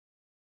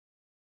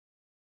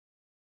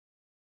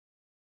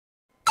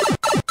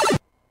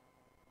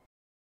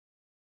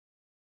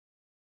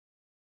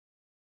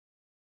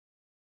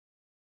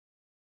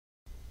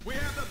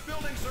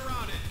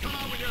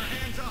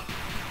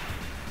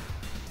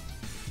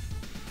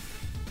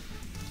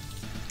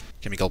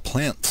Chemical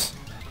plant.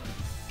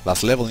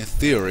 Last level in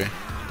theory.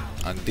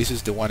 And this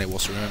is the one I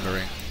was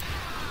remembering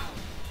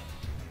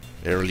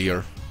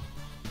earlier.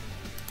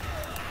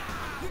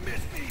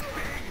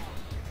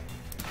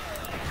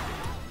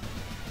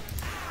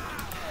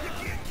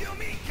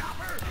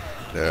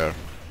 There.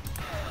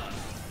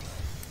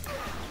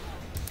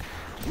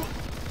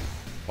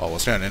 Wow,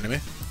 was there an enemy?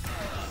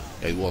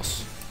 Yeah, it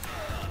was.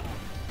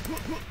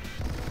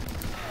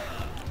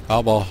 How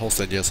about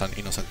hostages and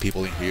innocent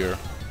people in here?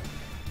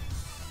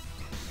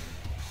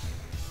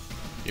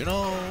 You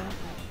know...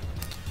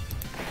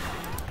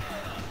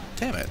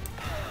 Damn it.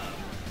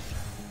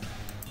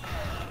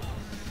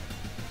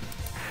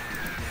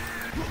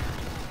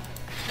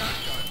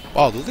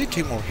 Wow, do they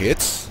take more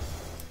hits?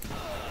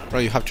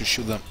 Right, you have to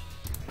shoot them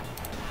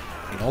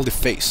in all the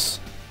face.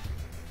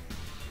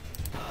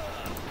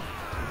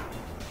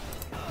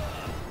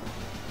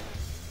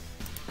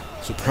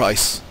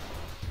 Surprise.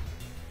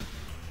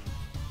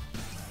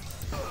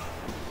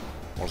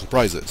 More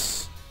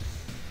surprises.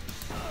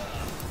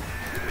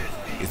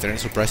 Is there any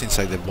surprise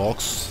inside the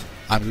box?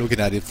 I'm looking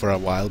at it for a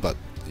while, but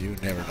you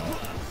never know.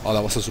 Oh,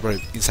 that was a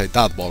surprise inside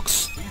that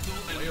box.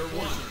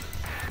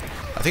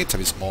 I think it's a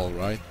bit small,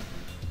 right?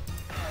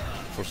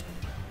 For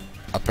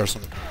a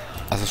person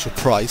as a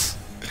surprise.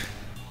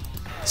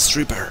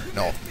 Stripper!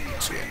 No.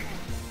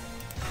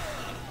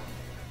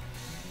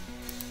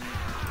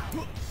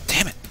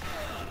 Damn it!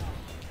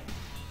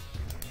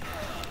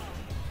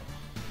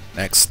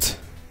 Next.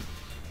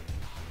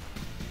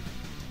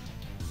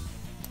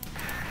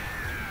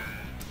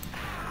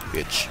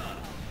 Bitch.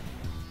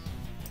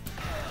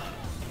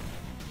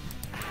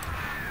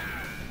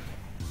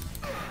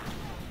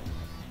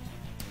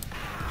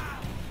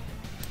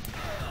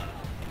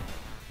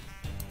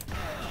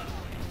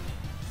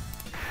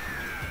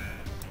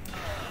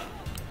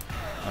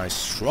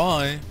 Nice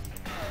try.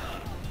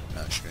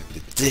 Smash me in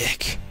the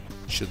dick.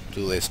 Should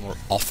do this more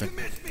often.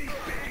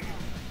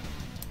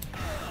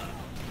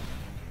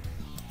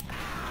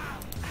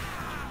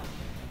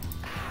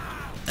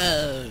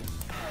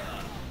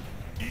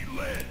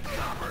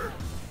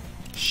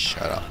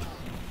 Shut up.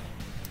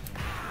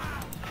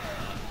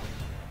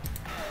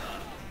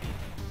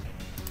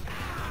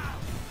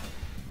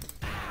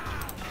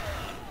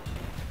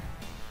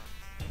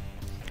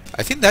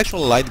 I think the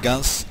actual light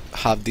guns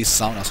have this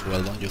sound as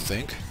well, don't you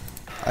think?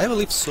 I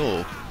believe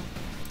so.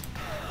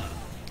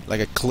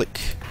 Like a click.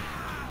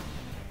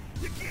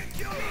 You can't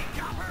kill me,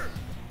 copper.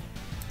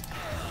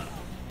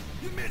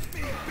 You missed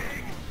me,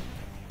 big.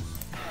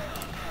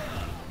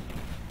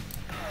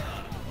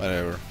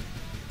 Whatever.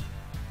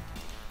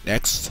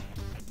 Next.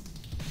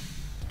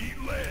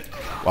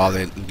 Wow,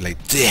 they look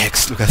like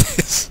dicks. Look at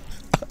this.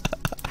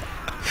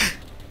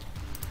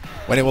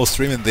 When I was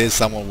streaming this,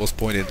 someone was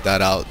pointing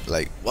that out.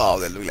 Like, wow,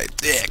 they look like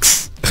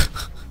dicks.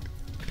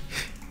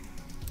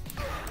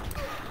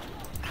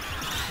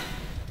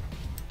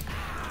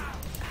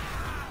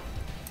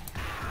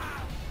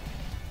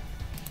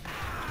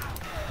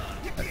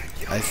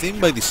 I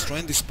think by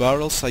destroying these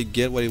barrels I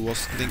get what I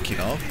was thinking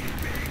of.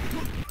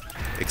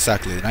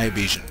 Exactly, the night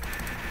vision.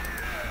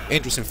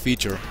 Interesting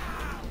feature.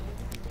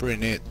 Pretty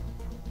neat.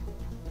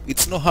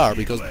 It's not hard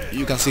because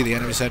you can see the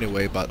enemies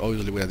anyway, but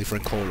obviously with a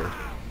different color.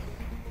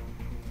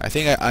 I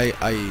think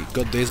I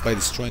got this by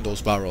destroying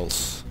those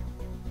barrels.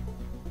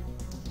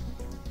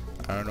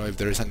 I don't know if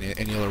there is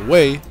any other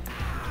way.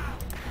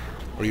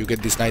 Or you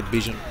get this night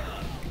vision.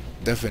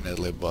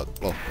 Definitely, but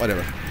well,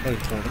 whatever. Not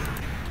important.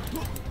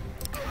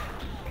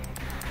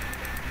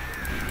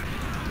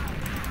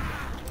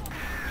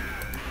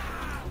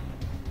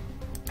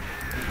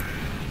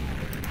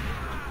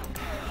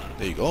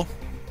 There you go.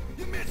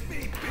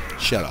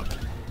 Shut up.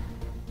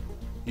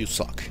 You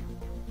suck.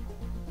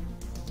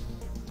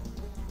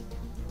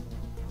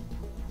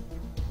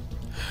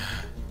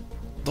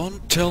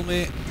 Don't tell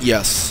me...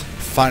 Yes,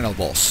 final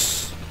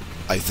boss,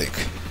 I think.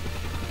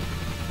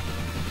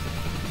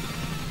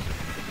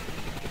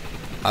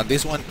 And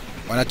this one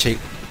gonna take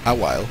a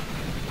while,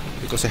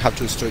 because I have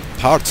to destroy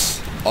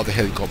parts of the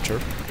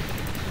helicopter.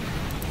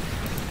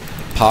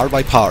 Part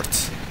by part.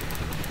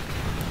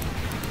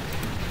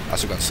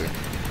 As you can see.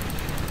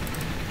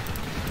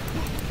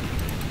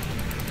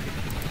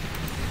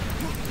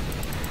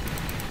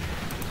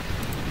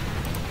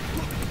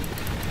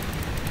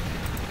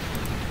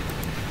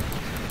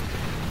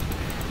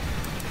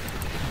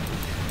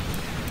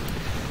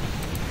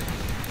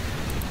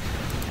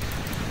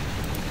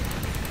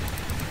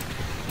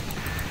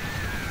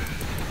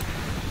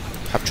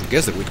 Have to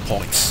guess the weak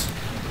points.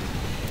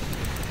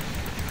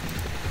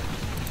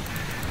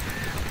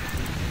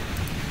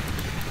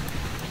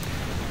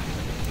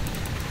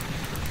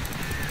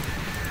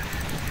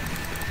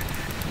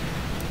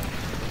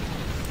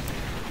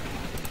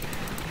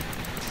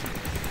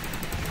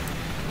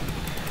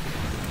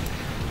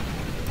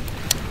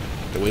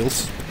 The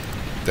wheels.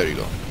 There you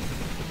go.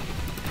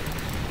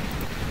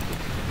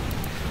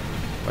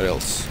 What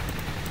else?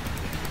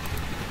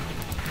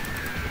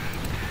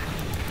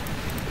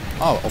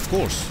 Oh, of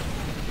course.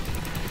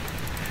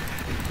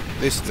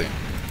 This thing.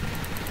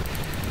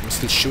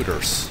 Still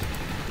shooters.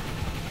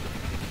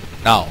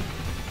 Now.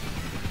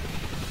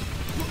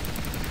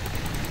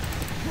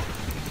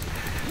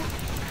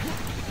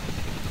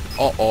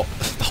 Oh,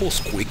 that was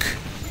quick.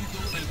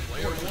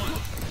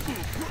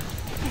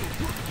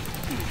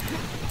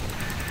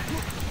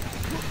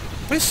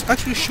 What is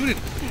actually shooting?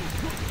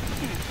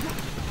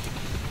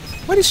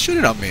 What is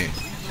shooting at me?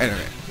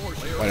 Anyway,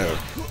 whatever.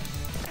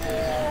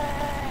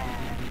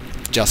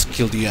 Just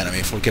kill the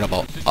enemy, forget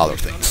about other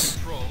things.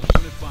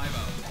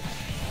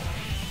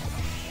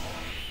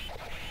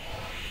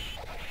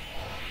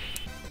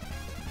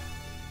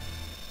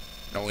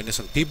 No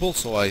innocent people,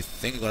 so I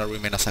think I'm gonna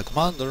remain as a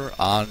commander,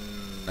 and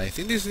I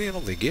think this is the end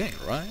of the game,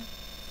 right?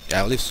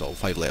 Yeah, I believe so,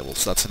 5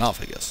 levels, that's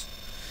enough, I guess.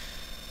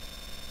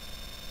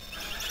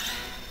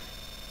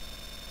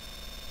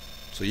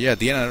 So yeah, at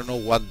the end I don't know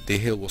what the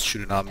hell was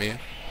shooting at me.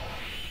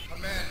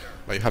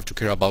 But you have to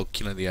care about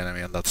killing the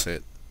enemy and that's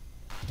it.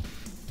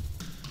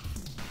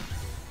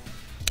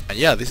 And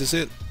yeah, this is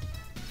it.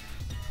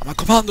 I'm a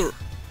commander!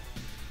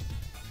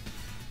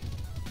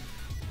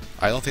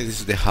 I don't think this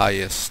is the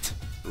highest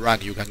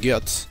rank you can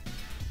get.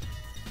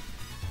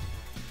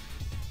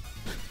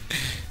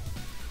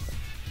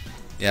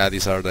 Yeah,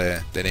 these are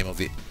the name of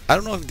the... I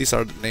don't know if these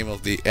are the name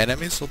of the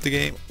enemies of the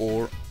game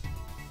or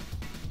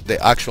the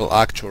actual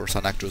actors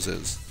and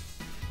actresses.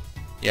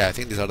 Yeah, I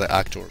think these are the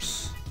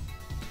actors.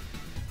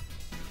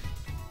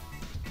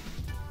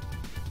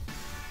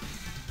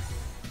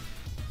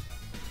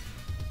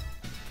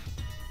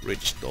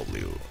 Rich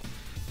W.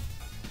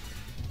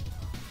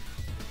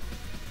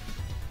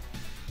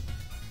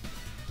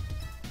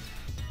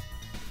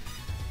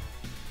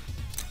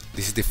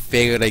 This is the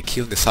faggot I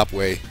killed in the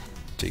subway.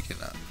 Taking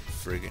a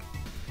friggin'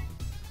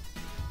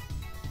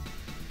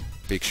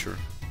 picture.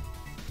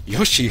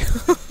 Yoshi!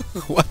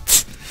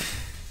 What?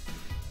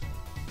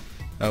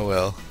 Oh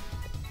well.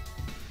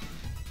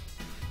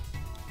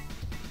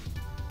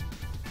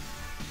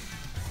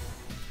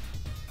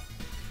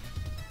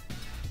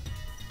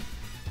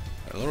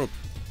 A lot of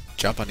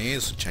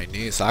Japanese,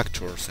 Chinese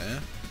actors, eh?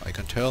 I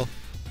can tell.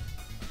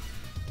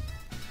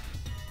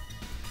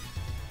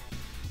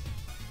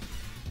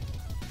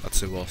 That's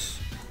the boss.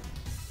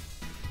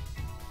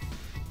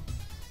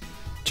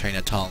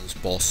 Chinatown's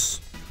boss.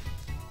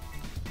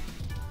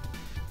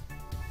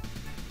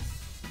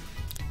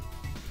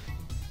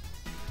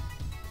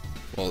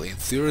 Well, in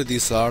theory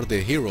these are the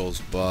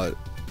heroes, but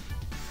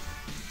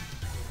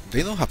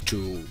they don't have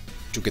to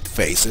get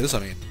faces. I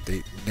mean,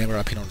 they never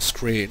appear on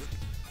screen,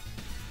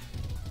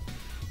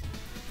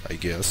 I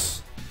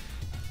guess.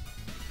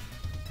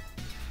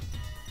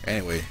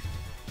 Anyway,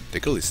 the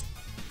girl is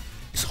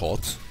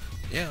hot.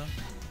 Yeah.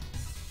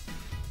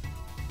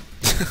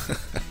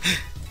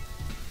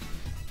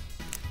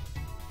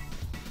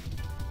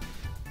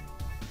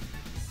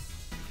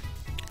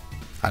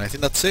 And I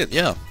think that's it,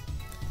 yeah.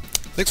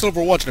 Thanks a lot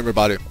for watching,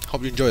 everybody.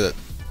 Hope you enjoyed it.